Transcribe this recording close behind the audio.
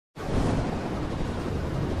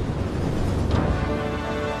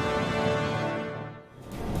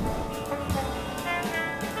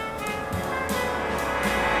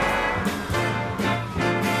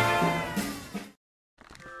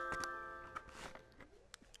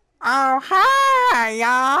Oh, hi,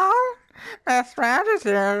 y'all. That's Roger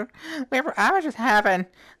here. I was just having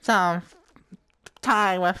some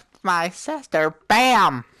time with my sister,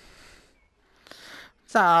 Bam.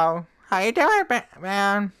 So, how you doing,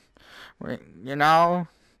 man? You know,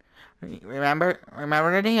 remember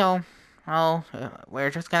the deal. Oh,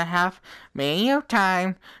 we're just gonna have me and you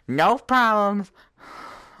time. No problems.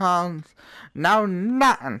 Um, no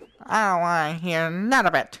nothing. I don't want to hear none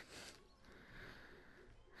of it.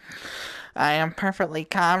 I am perfectly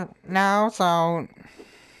calm now, so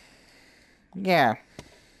yeah.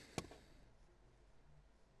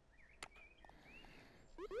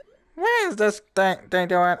 What is this thing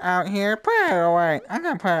doing out here? Put it away. I'm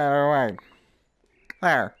gonna put it away.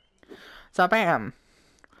 There. So, Bam,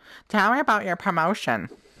 tell me about your promotion.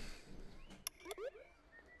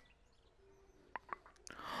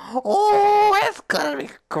 Oh, it's gonna be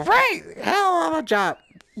great! Hell of a job.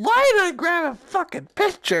 Why did I grab a fucking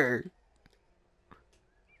picture?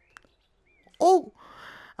 Oh,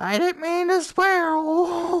 I didn't mean to swear.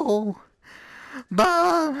 Oh,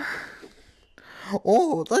 but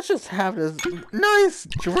oh, let's just have this nice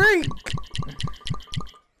drink.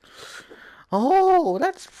 Oh,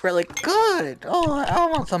 that's really good. Oh, I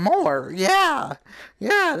want some more. Yeah,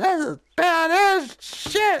 yeah, that is badass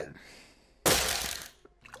shit.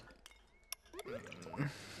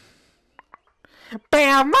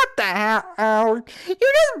 Bam! What the hell? Oh, you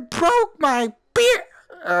just broke my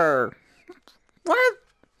beer. What?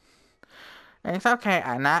 It's okay.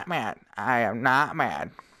 I'm not mad. I am not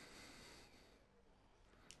mad.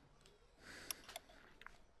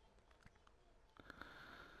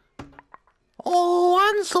 Oh,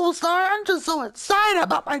 I'm so sorry. I'm just so excited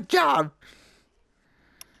about my job.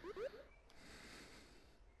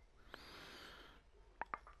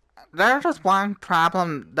 There's just one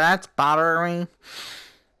problem that's bothering me.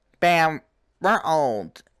 Bam, we're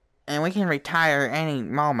old, and we can retire any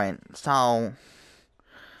moment, so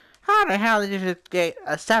how the hell did you just get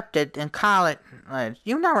accepted in college?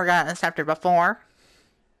 You never got accepted before.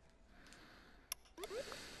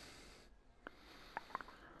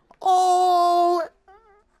 Oh,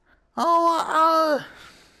 oh,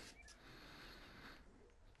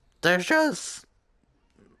 there's just,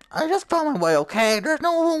 I just found my way, okay? There's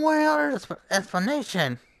no way out of this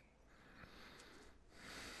explanation.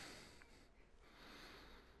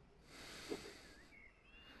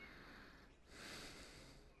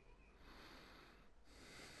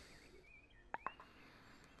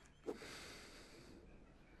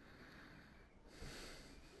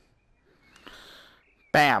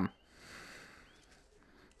 Bam.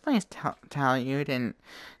 Please tell you didn't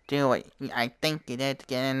do what I think you did to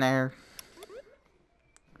get in there.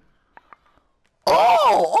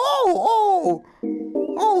 Oh, oh,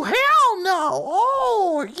 oh! Oh, hell no!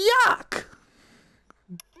 Oh, yuck!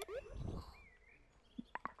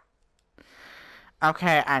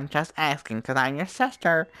 Okay, I'm just asking because I'm your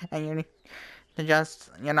sister and you need to just,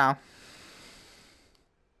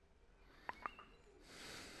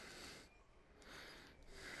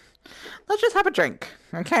 let's just have a drink,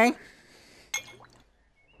 okay?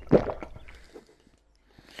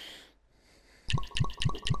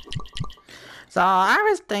 So I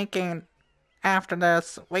was thinking after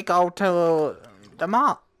this we go to the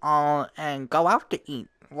mall and go out to eat.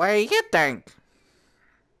 What do you think?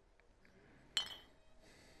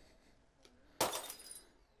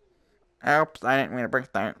 Oops, I didn't mean to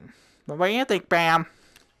break that. But what do you think, Bam?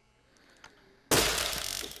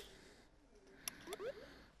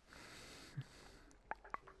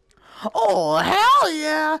 Oh, hell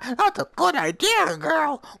yeah! That's a good idea,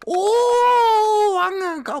 girl! Oh, I'm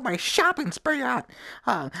gonna go my shopping spree on.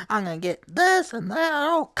 I'm gonna get this and that,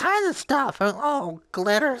 all kinds of stuff. And, oh,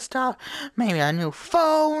 glitter stuff. Maybe a new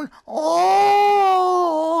phone.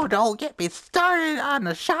 Oh, don't get me started on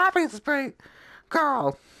the shopping spree.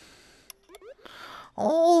 Girl.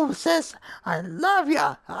 Oh, sis, I love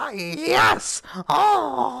ya. Yes!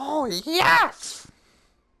 Oh, yes!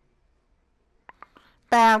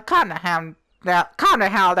 Bam, calm the hell down. Calm the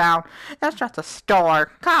hell down. It's just a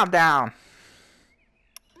store. Calm down.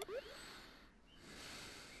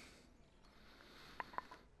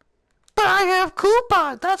 But I have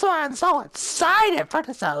coupons. That's why I'm so excited for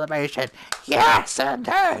the celebration. Yes, and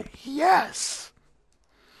yes.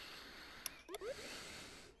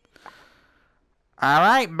 All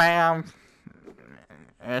right, Bam.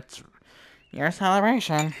 It's your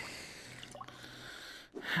celebration.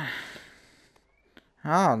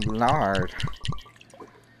 Oh, Lord.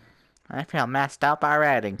 I feel messed up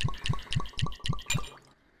already.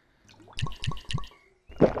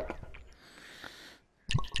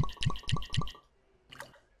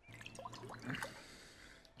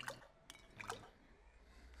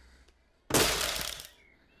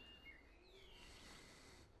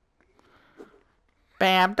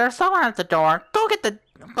 Bam, there's someone at the door. Go get the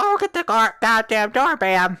goddamn door,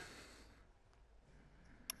 Bam.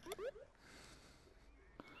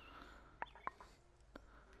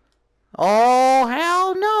 Oh,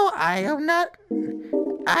 hell no. I am not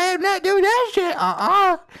doing that shit.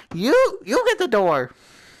 You get the door.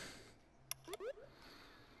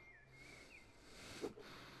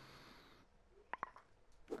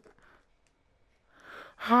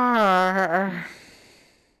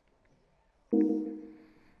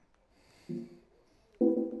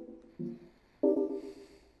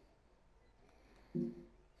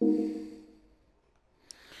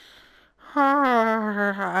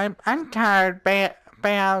 I'm tired,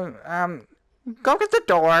 Bam. Go get the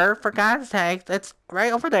door, for God's sake. It's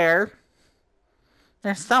right over there.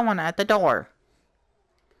 There's someone at the door.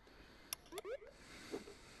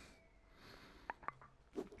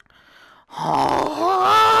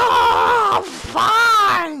 Oh,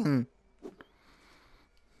 fine.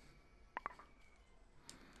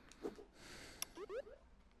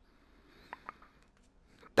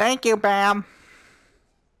 Thank you, Bam.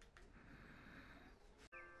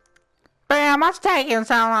 Bam, what's taking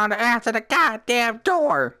so long to answer the goddamn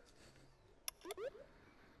door?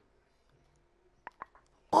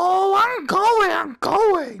 Oh, I'm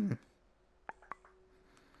going.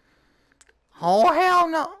 Oh, hell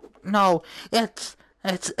no. No, it's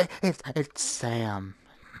Sam.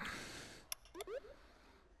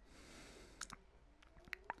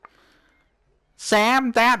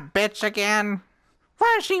 Sam, that bitch again?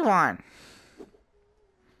 What does she want?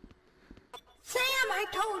 Sam, I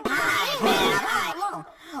told you. Hi, man.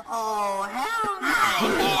 Oh, hell no. Hi,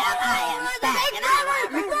 man. I am back, and I want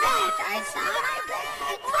revenge. I saw my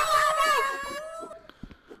bed.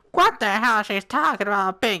 What the hell she's talking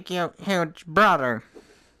about, big, huge brother?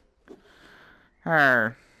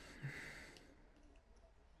 Her.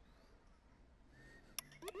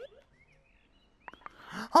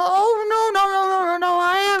 Oh, no,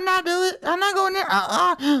 I am not doing it. I'm not going there.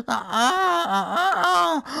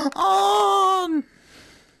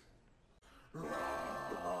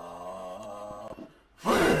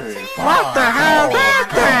 What the hell is that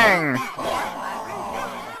thing?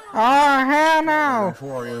 Oh, hell no. Take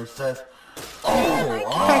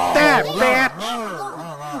that, bitch.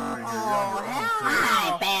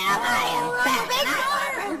 Hi, Bam. I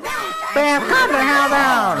am back. Bam, calm the hell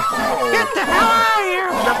down. Get the hell out of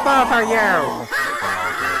here, the both of you.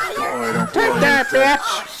 Take that, bitch.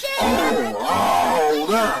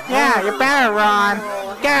 Yeah, you better run.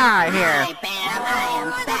 Get out of here. Hi, Bam. I am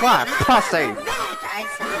back. What a pussy.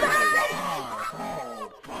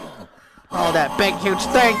 Oh, that big, huge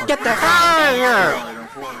thing. Get the hell out of here.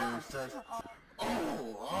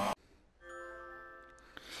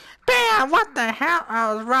 Bam, what the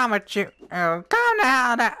hell is wrong with you? Oh, calm the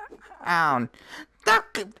hell down.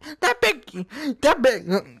 That big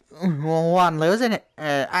one losing it.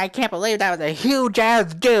 I can't believe that was a huge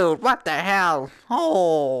ass dude. What the hell?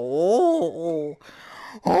 Oh.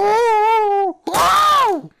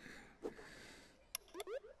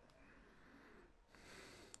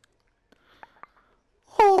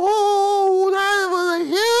 Oh, that was a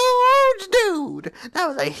huge dude. That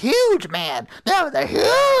was a huge man.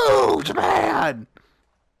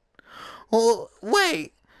 Oh,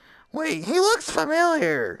 wait, he looks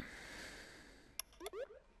familiar.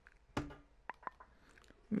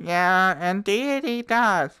 Yeah, indeed he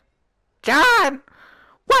does. John!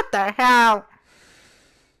 What the hell?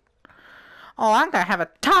 Oh, I'm gonna have a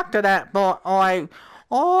talk to that boy.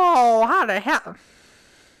 Oh, how the hell?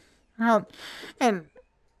 Oh, and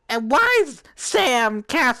why is Sam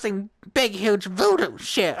casting big, huge voodoo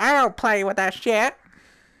shit? I don't play with that shit.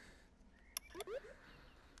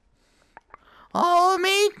 Oh,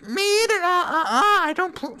 me either. I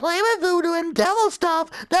don't play with voodoo and devil stuff.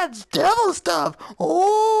 That's devil stuff.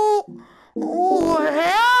 Oh,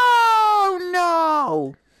 hell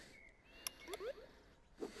no.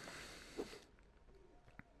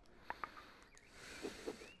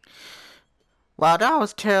 Well,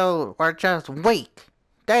 those two were just weak.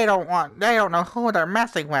 They don't know who they're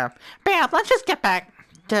messing with. Bam, let's just get back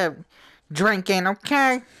to drinking,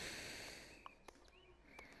 okay?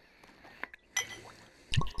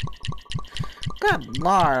 Good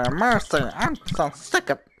Lord mercy, I'm so sick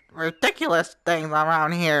of ridiculous things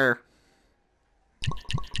around here.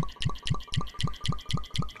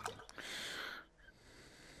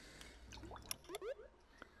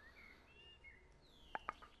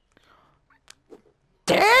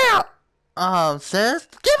 Damn! Oh, sis,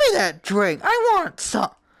 give me that drink. I want some.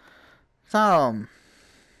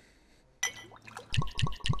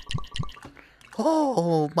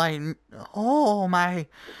 Oh my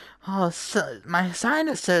Oh, so, my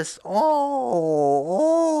sinus says,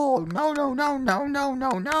 oh, no, no, no, no, no,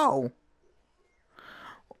 no, no.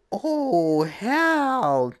 Oh,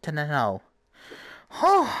 hell to the no.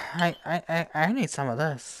 Oh, I need some of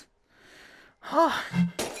this. Oh.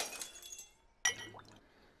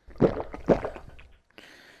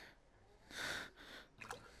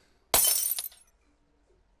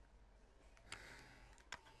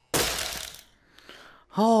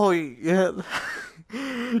 Oh, yeah.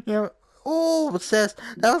 Yeah. Oh, sis,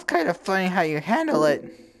 that was kind of funny how you handle it.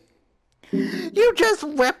 You just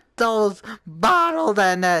whipped those bottles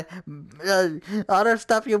and other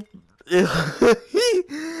stuff you...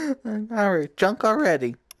 Alright, junk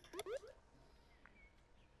already.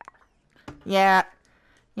 Yeah,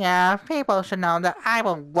 people should know that I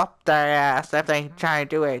will whoop their ass if they try to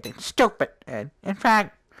do anything stupid. And in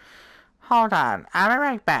fact, hold on, I'll be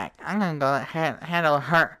right back. I'm gonna go handle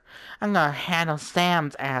her. I'm gonna handle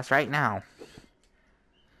Sam's ass right now.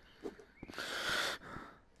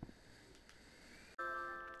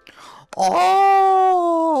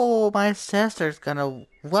 Oh, my sister's gonna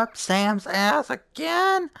whoop Sam's ass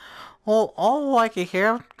again? Oh, I can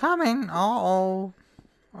hear it coming. Uh-oh.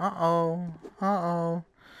 Uh-oh. Uh-oh.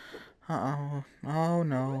 Uh-oh. Oh,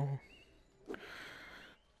 no.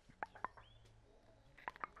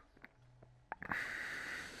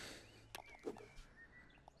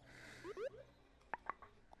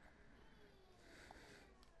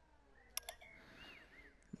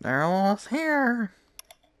 They're almost here.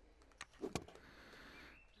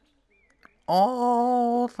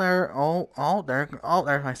 Oh,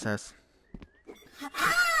 there's my sis.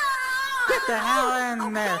 Get the hell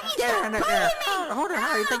in there! Get in there! Who the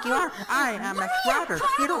hell do you think you are? I am Miss Rogers.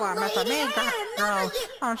 You don't want to mess with me, girl.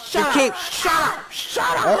 Oh, shut up!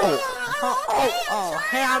 Shut up! Oh,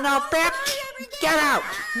 hell no, bitch! Get out!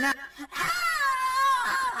 Now.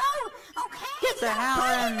 Get the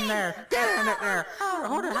hell in there! Get in there!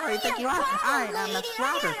 Who the hell do you think you are? I am Miss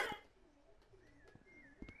Rogers.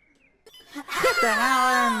 Get the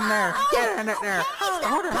hell in there! Get in there!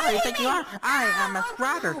 Who the hell do you think you are? I am Miss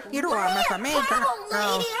Rogers. You don't want to mess with me, girl.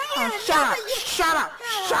 Oh, shut up!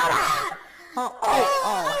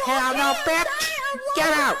 Oh, hell no, bitch!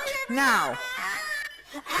 Get out! Now!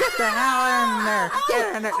 Get the hell in there!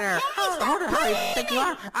 Get in there! Who the hell do you think you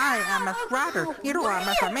are? I am Miss Rogers. You don't want to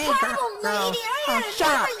mess with me, girl. Oh,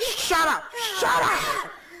 shut up!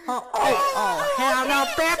 Oh, hell no,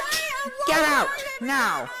 bitch! Get out!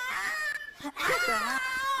 Now!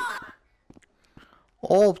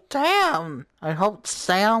 Oh, damn! I hope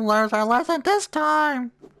Sam learns our lesson this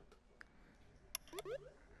time!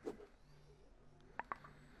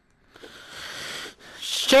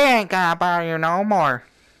 She ain't gonna bother you no more.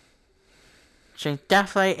 She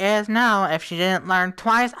definitely is now. If she didn't learn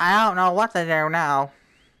twice, I don't know what to do now.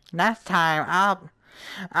 Next time,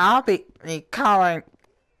 I'll be calling...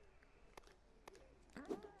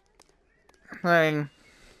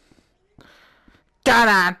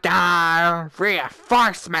 Da-da-da!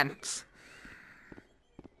 Reinforcements!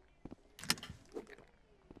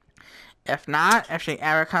 If not, if she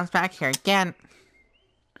ever comes back here again,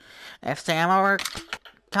 if Sam ever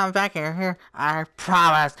comes back here, I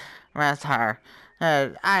promise with her.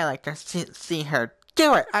 I like to see her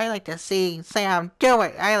do it. I like to see Sam do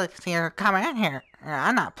it. I like to see her come in here.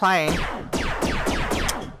 I'm not playing.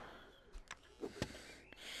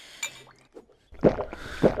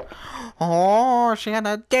 Oh, she had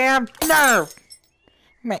a damn nerve!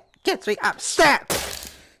 Gets me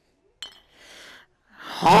upset!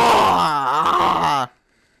 Oh.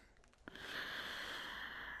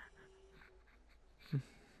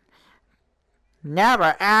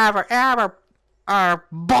 Never, ever,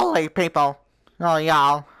 bully people. Oh,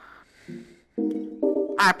 y'all.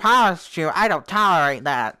 I promise you, I don't tolerate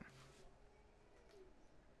that.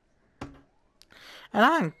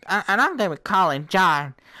 And I'm gonna be calling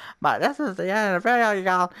John. But this is the end of the video,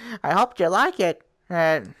 y'all. I hope you like it.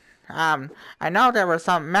 And, I know there was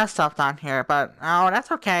some mess ups on here, but, oh,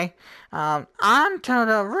 that's okay. On to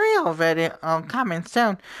the real video coming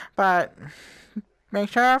soon. But, make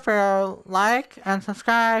sure to like and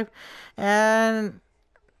subscribe. And,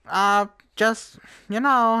 just,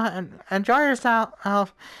 enjoy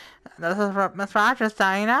yourself. This is Miss Rogers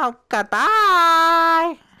signing out.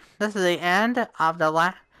 Goodbye! This is the end of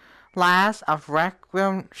the last of Rec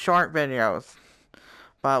Room short videos.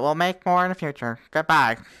 But we'll make more in the future.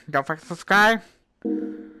 Goodbye. Don't forget to subscribe.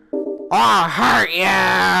 I'll hurt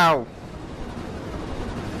you!